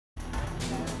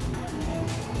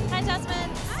Hi,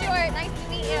 Jasmine. Stuart, nice to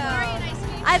meet you. How are you? Nice to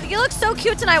meet you. You look so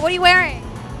cute tonight. What are you wearing?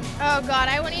 Oh God,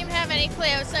 I wouldn't even have any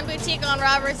clue. Some boutique on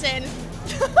Robertson.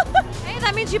 Hey,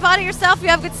 that means you bought it yourself. You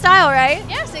have good style, right?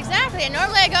 Yes, exactly. And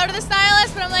normally I go to the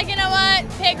stylist, but I'm like, you know what?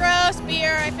 Pig roast,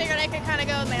 beer. I figured I could kind of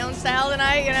go with my own style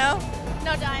tonight, you know?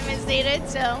 No diamonds needed,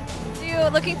 so. So you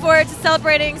looking forward to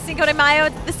celebrating Cinco de Mayo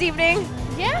this evening?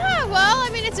 Yeah, well, I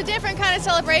mean, it's a different kind of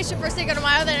celebration for Cinco de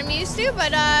Mayo than I'm used to,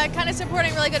 but kind of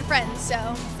supporting really good friends, so.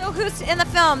 So who's in the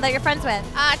film that you're friends with?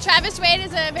 Travis Wade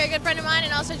is a very good friend of mine,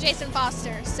 and also Jason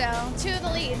Foster. So two of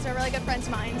the leads are really good friends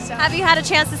of mine. So. Have you had a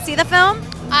chance to see the film?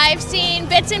 I've seen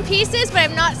bits and pieces, but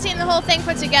I've not seen the whole thing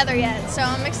put together yet, so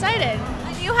I'm excited.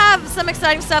 You have some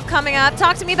exciting stuff coming up.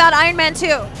 Talk to me about Iron Man 2. Ooh,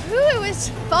 it was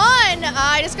fun.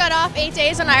 I just got off 8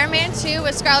 days on Iron Man 2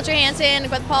 with Scarlett Johansson,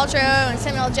 Gwyneth Paltrow, and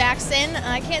Samuel Jackson.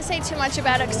 I can't say too much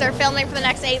about it because they're filming for the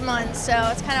next 8 months, so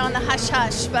it's kind of on the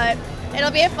hush-hush, but it'll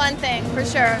be a fun thing for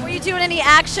sure. Were you doing any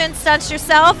action stunts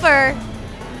yourself, or?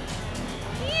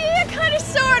 Yeah, kind of,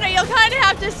 sort of. You'll kind of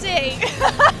have to see.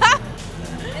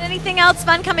 Anything else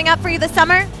fun coming up for you this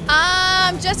summer?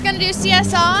 I'm just going to do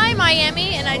CSI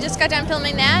Miami, and I just got done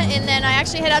filming that, and then I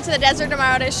actually head out to the desert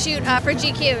tomorrow to shoot for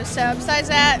GQ. So besides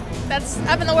that, that's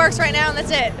up in the works right now, and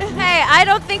that's it. Hey, I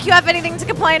don't think you have anything to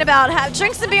complain about.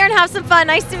 Drink some beer and have some fun.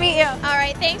 Nice to meet you. All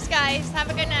right, thanks guys. Have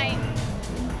a good night.